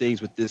many great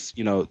things with this,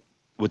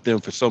 with them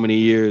for so many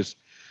years.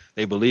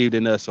 They believed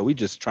in us, so we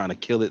just trying to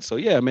kill it. So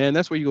yeah, man,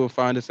 that's where you're gonna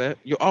find us at.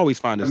 You'll always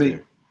find us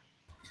there.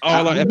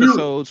 All our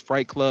episodes,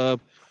 Fright Club,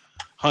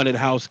 Haunted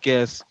House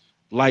Guests,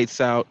 Lights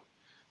Out,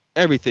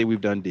 everything we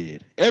done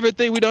did.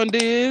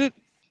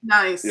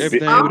 Nice.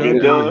 Everything we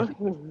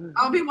done.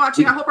 I'll be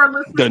watching. I hope our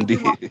listeners Done will be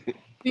did. watching.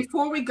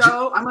 Before we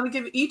go, I'm going to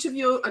give each of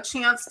you a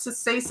chance to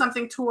say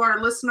something to our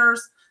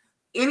listeners.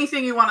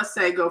 Anything you want to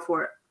say, go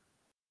for it.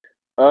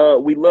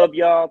 We love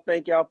y'all.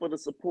 Thank y'all for the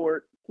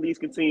support. Please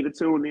continue to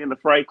tune in to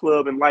Fright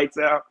Club and Lights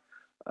Out.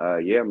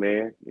 Yeah,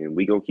 man. And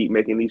we going to keep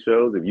making these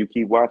shows if you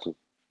keep watching.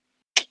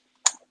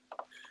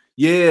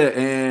 Yeah,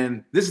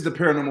 and this is the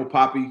Paranormal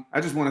Poppy.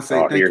 I just want to say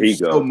thank you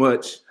so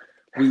much.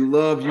 We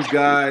love you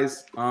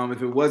guys.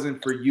 If it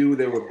wasn't for you,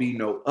 there would be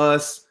no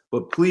us.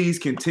 But please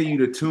continue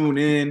to tune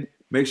in.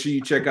 Make sure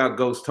you check out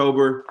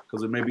Ghosttober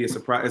because it may be a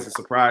surprise. It's a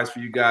surprise for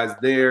you guys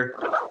there.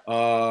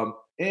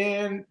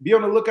 And be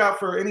on the lookout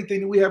for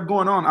anything that we have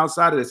going on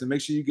outside of this. And make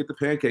sure you get the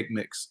pancake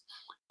mix.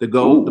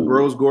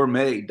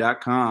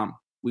 thebrosgourmet.com.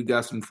 We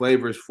got some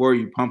flavors for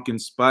you: pumpkin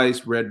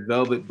spice, red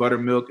velvet,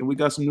 buttermilk, and we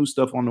got some new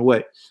stuff on the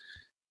way.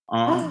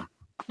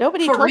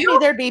 Nobody told me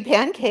there'd be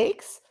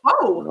pancakes.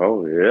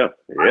 Oh yeah.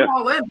 I'm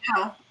all in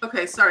now.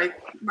 Okay, sorry,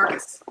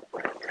 Marcus.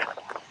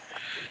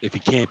 If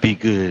you can't be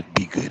good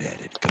at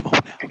it. Come on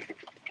now.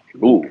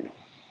 Ooh.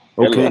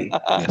 Okay.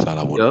 That's all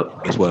I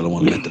want. That's what I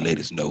want to let the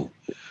ladies know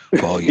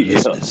for all your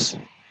listeners.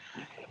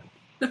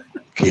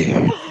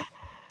 Care.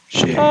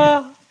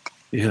 Share.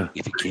 Yeah.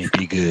 If you can't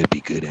be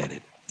good at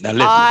it. Now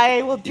listen.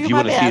 I will do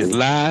my best. See us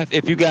live,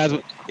 if you guys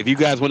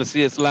want to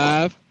see us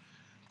live,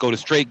 go to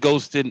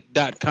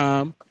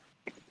straightghosting.com.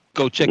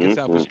 Go check us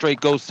out for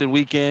Straight Ghosting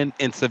Weekend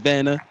in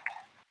Savannah.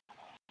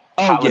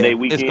 Holiday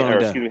weekend,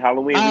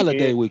 Halloween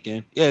holiday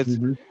weekend. Yes.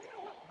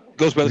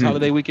 Ghost Brothers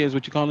Holiday Weekend is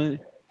what you calling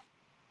it?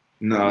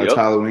 No, it's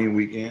Halloween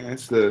weekend.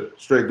 It's the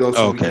Straight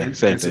Ghosting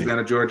Weekend in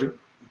Savannah, Georgia.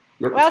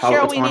 Well,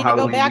 Cheryl, we need to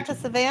go back to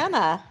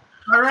Savannah.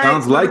 All right.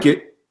 Sounds like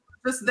it.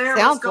 Just there.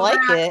 Sounds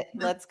like it.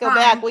 Let's go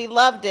back. We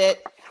loved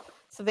it.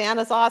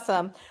 Savannah's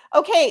awesome.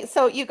 Okay,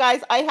 so you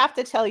guys, I have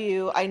to tell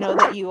you, I know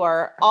that you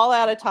are all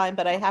out of time,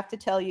 but I have to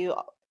tell you,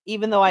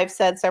 even though I've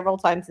said several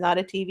times not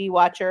a TV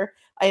watcher,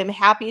 I am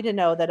happy to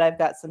know that I've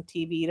got some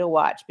TV to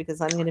watch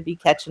because I'm going to be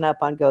catching up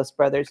on Ghost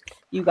Brothers.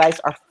 You guys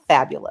are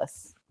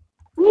fabulous.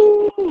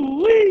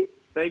 Woo-wee.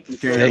 Thank you.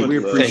 Karen, we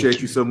much, love.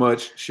 appreciate you so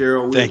much.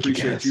 Cheryl, we Thank you,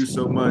 appreciate guys. you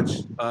so much.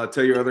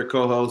 Tell your other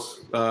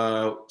co-host,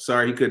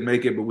 sorry he couldn't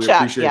make it, but we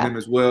Chuck, appreciate yeah. him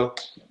as well.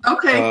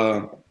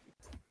 Okay.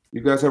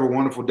 You guys have a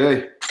wonderful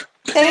day.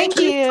 Thank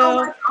so you.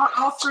 much,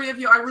 all three of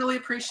you. I really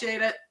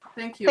appreciate it.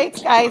 Thank you.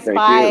 Thanks, guys. Thank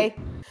Bye.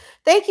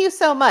 Thank you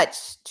so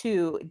much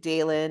to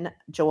Dalen,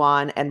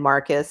 Joanne, and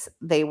Marcus.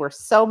 They were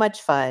so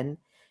much fun.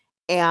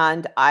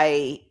 And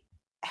I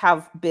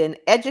have been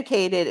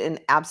educated in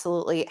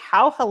absolutely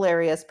how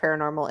hilarious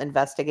paranormal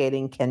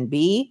investigating can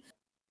be.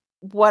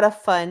 What a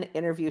fun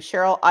interview.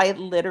 Cheryl, I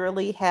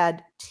literally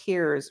had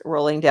tears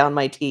rolling down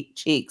my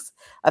cheeks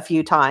a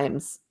few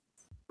times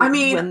I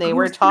mean, when they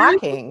were seriously,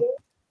 talking.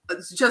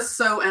 It's just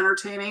so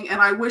entertaining.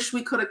 And I wish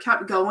we could have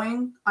kept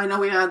going. I know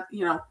we had,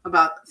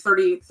 about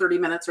 30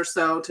 minutes or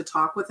so to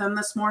talk with them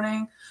this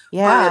morning.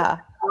 Yeah.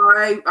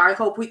 I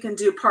hope we can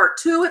do part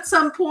 2 at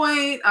some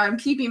point. I'm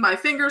keeping my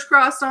fingers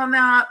crossed on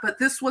that. But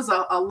this was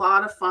a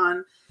lot of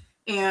fun.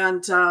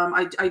 And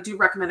I do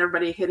recommend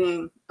everybody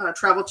hitting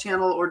Travel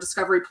Channel or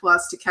Discovery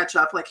Plus to catch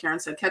up, like Karen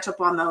said, catch up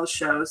on those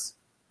shows.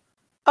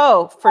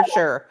 Oh, for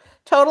sure.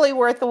 Totally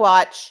worth the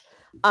watch.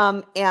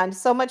 And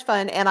so much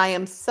fun. And I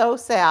am so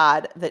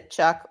sad that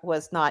Chuck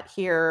was not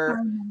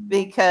here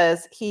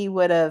because he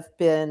would have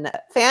been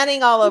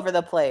fanning all over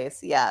the place.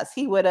 Yes,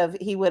 he would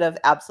have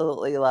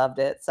absolutely loved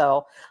it.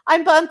 So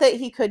I'm bummed that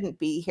he couldn't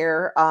be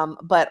here.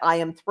 But I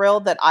am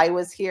thrilled that I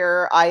was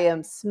here. I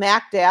am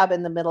smack dab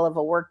in the middle of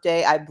a work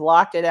day. I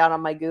blocked it out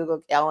on my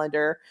Google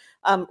Calendar.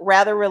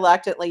 Rather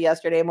reluctantly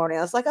yesterday morning.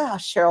 I was like, oh,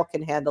 Cheryl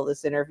can handle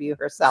this interview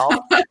herself.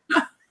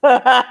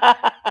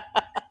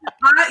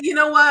 You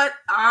know what?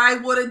 I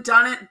would have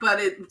done it, but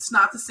it's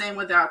not the same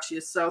without you.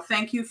 So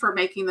thank you for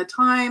making the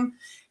time.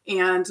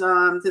 And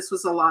this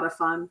was a lot of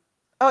fun.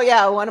 Oh,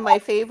 yeah. One of my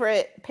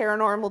favorite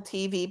paranormal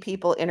TV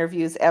people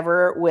interviews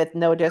ever, with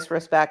no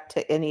disrespect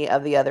to any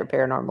of the other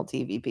paranormal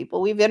TV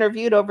people we've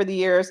interviewed over the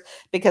years,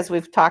 because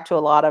we've talked to a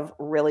lot of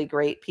really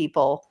great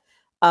people.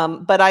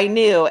 But I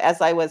knew as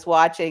I was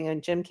watching,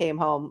 and Jim came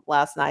home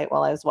last night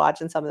while I was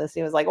watching some of this,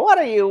 he was like, what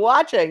are you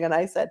watching? And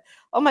I said,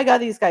 oh my God,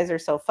 these guys are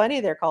so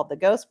funny. They're called the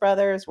Ghost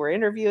Brothers. We're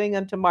interviewing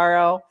them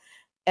tomorrow.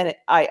 And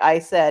I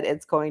said,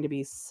 it's going to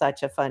be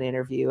such a fun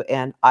interview.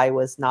 And I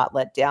was not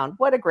let down.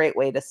 What a great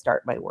way to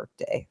start my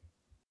workday.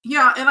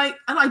 Yeah. And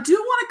I do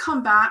want to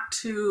come back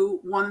to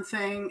one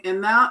thing.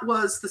 And that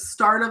was the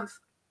start of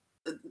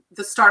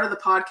the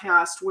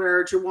podcast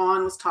where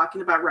Jawan was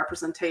talking about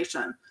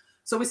representation.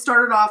 So we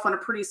started off on a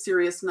pretty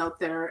serious note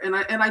there. And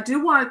I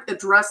do want to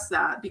address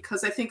that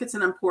because I think it's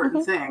an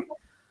important thing.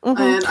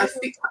 Mm-hmm. And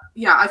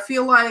I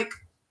feel like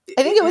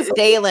I think it was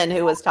Dalen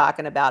who was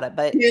talking about it,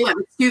 but Dalen,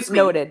 excuse me.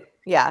 Noted.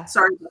 Yeah.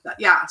 Sorry about that.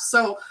 Yeah.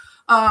 So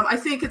I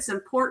think it's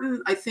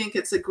important. I think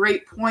it's a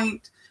great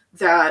point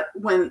that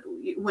when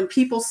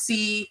people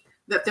see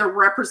that they're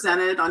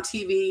represented on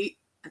TV,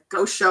 a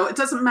ghost show, it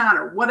doesn't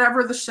matter.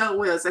 Whatever the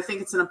show is, I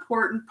think it's an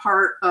important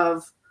part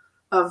of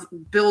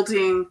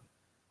building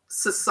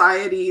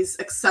society's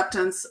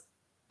acceptance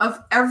of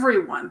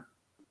everyone.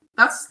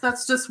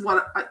 That's just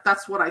what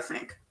I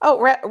think. Oh,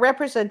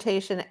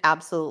 representation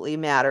absolutely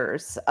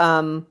matters,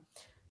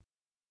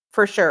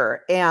 for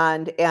sure.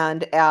 And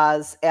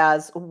as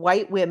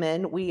white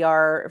women, we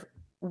are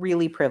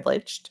really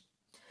privileged,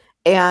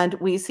 and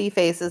we see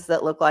faces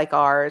that look like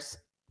ours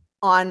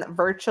on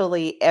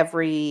virtually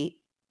every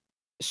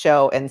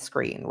show and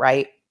screen,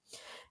 right?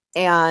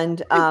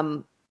 And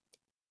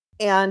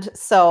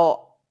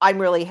so I'm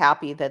really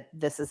happy that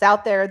this is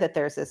out there, that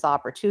there's this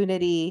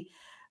opportunity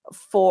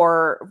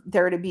for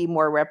there to be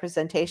more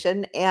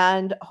representation,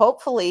 and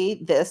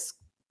hopefully this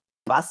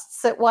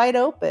busts it wide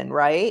open,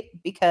 right?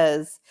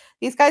 Because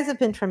these guys have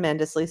been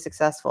tremendously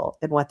successful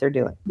in what they're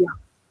doing. Yeah,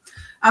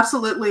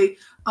 absolutely.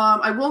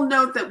 I will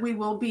note that we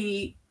will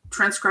be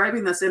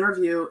transcribing this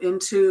interview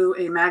into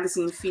a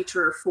magazine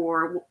feature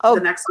for the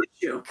next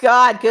issue.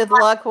 God, good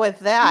luck with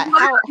that.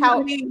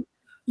 How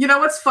you know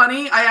what's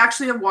funny? I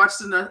actually have watched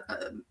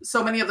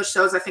so many of the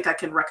shows. I think I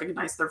can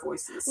recognize their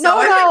voices.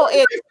 So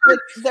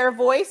their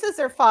voices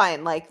are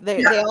fine. Like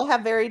they all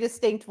have very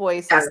distinct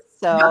voices. Yes.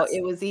 So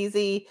it was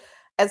easy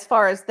as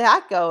far as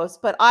that goes.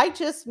 But I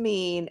just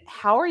mean,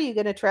 how are you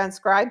going to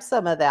transcribe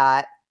some of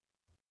that?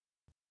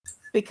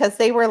 Because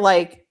they were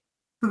like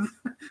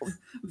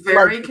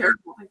very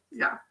careful.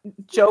 Yeah.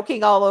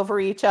 Joking all over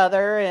each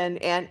other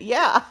and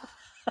yeah.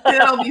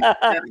 It'll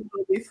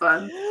be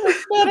fun.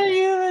 Better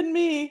you and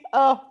me.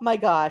 Oh my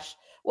gosh.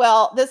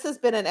 Well, this has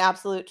been an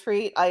absolute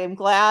treat. I am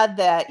glad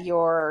that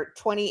your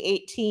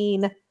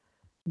 2018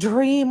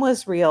 dream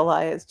was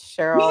realized,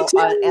 Cheryl.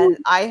 And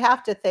I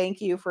have to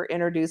thank you for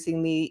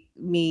introducing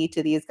me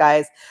to these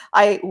guys.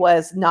 I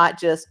was not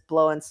just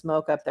blowing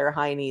smoke up their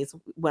heinies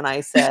when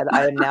I said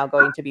I am now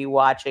going to be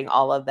watching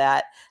all of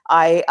that.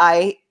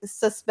 I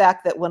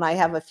suspect that when I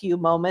have a few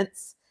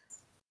moments,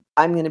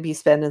 I'm going to be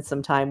spending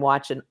some time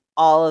watching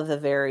all of the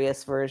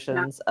various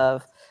versions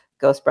of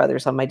Ghost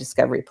Brothers on my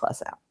Discovery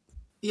Plus app.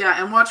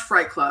 Yeah, and watch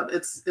Fright Club.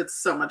 It's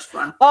so much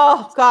fun.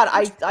 Oh God,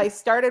 I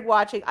started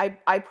watching.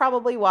 I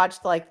probably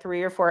watched like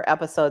 3 or 4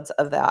 episodes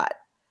of that.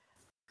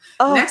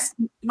 Oh.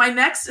 My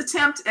next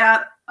attempt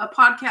at a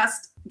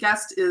podcast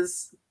guest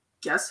is,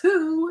 guess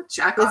who?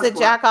 Jack Osbourne. Is it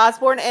Jack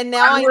Osbourne? And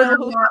now I know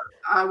who.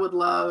 I would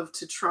love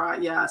to try.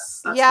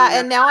 Yes.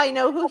 And now I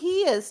know who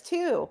he is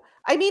too.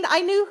 I mean,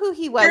 I knew who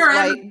he was,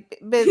 right?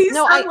 But he's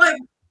like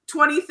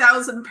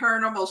 20,000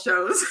 paranormal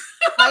shows.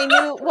 I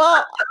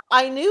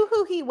knew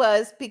who he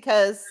was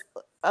because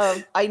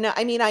I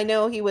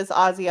know he was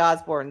Ozzy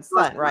Osbourne's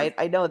son, right?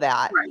 I know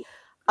that.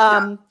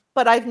 Right.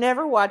 But I've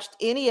never watched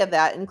any of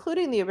that,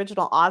 including the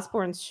original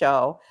Osbourne's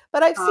show.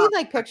 But I've seen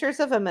like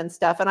pictures of him and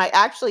stuff. And I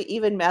actually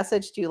even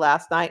messaged you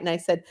last night and I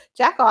said,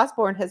 Jack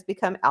Osbourne has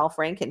become Al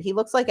Franken. He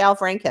looks like Al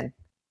Franken.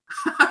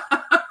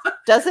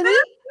 Doesn't he?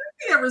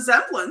 A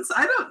resemblance.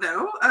 I don't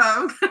know.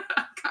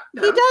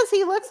 He does.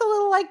 He looks a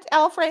little like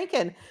Al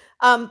Franken.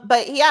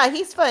 But yeah,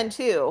 he's fun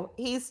too.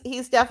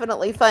 He's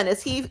definitely fun.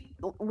 Is he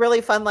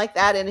really fun like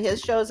that in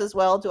his shows as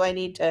well? Do I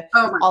need to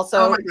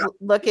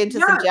look into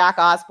some Jack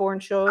Osbourne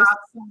shows?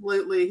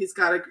 Absolutely. He's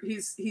got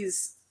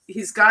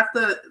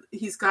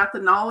the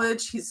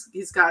knowledge.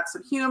 He's got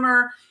some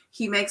humor.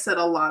 He makes it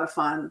a lot of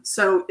fun.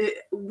 So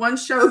one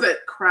show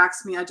that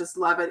cracks me, I just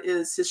love it,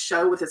 is his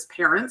show with his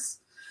parents.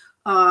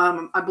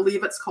 I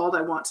believe it's called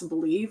I Want to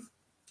Believe.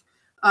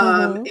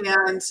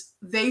 And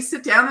they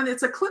sit down and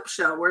it's a clip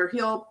show where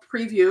he'll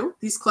preview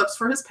these clips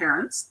for his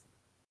parents,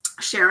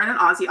 Sharon and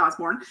Ozzy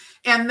Osbourne,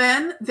 and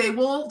then they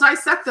will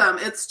dissect them.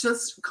 It's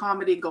just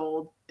comedy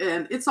gold.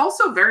 And it's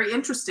also very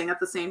interesting at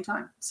the same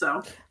time.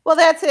 So, well,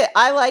 that's it.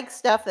 I like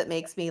stuff that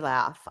makes me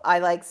laugh. I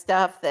like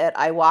stuff that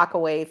I walk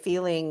away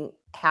feeling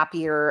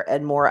happier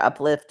and more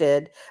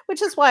uplifted,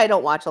 which is why I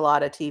don't watch a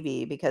lot of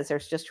TV, because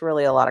there's just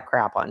really a lot of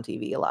crap on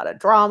TV, a lot of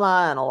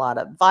drama and a lot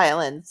of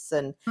violence.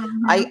 And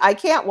I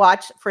can't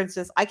watch, for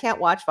instance, I can't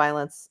watch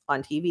violence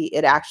on TV.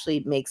 It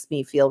actually makes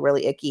me feel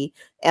really icky.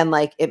 And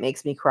like, it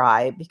makes me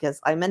cry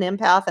because I'm an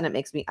empath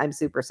and I'm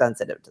super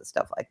sensitive to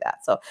stuff like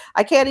that. So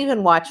I can't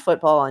even watch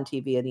football on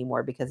TV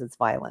anymore because it's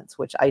violence,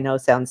 which I know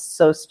sounds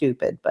so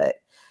stupid, but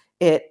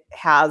it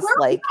has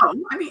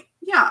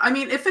I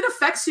mean, if it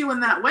affects you in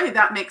that way,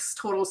 that makes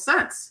total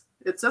sense.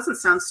 It doesn't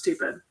sound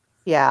stupid.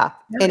 Yeah.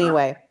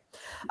 Anyway.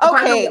 Okay.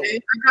 By the way,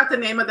 I got the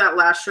name of that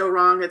last show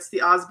wrong. It's The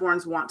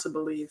Osbournes Want to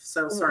Believe.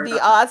 So sorry. The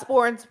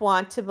Osbournes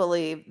Want to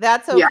Believe.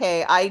 That's okay.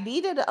 Yeah. I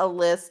needed a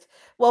list.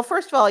 Well,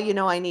 first of all,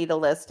 I need a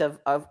list of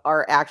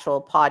our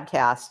actual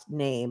podcast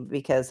name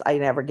because I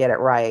never get it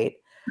right.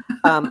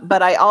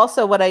 But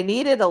what I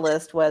needed a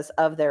list was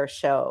of their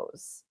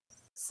shows.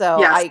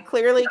 So I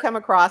clearly come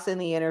across in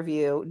the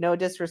interview, no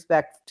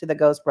disrespect to the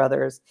Ghost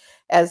Brothers,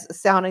 as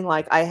sounding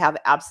like I have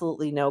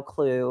absolutely no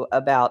clue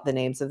about the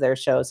names of their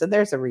shows. And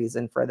there's a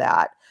reason for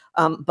that.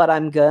 But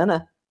I'm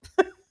gonna.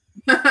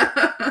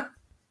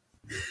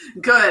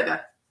 Good.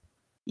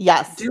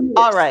 Yes.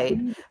 All right.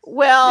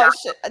 Well,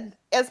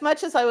 as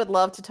much as I would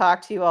love to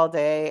talk to you all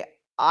day,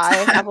 I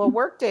have a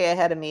work day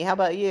ahead of me. How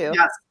about you?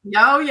 Yes.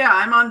 Oh, yeah.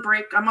 I'm on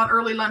break. I'm on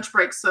early lunch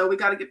break. So we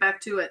got to get back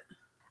to it.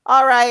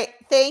 All right.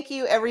 Thank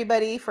you,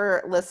 everybody,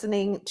 for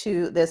listening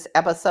to this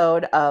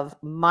episode of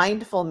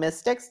Mindful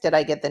Mystics. Did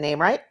I get the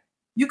name right?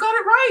 You got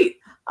it right.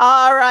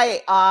 All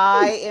right.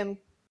 I am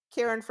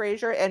Karen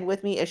Frazier, and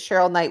with me is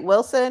Cheryl Knight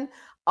Wilson.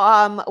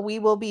 We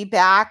will be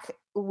back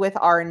with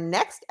our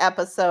next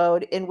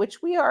episode, in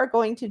which we are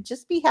going to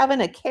just be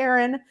having a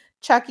Karen,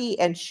 Chucky,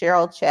 and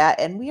Cheryl chat,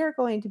 and we are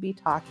going to be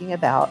talking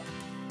about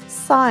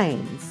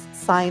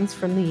signs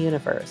from the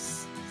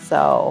universe.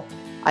 So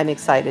I'm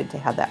excited to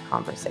have that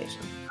conversation.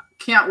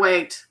 Can't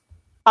wait.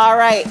 All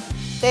right.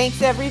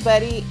 Thanks,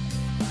 everybody.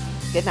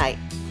 Good night.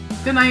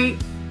 Good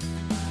night.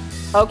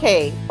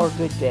 Okay. Or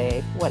good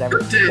day. Whatever.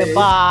 Good day.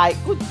 Goodbye.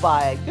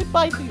 Goodbye.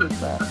 Goodbye to you,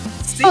 sir.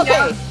 See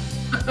ya.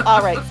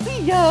 All right.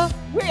 See ya.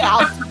 We're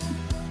out.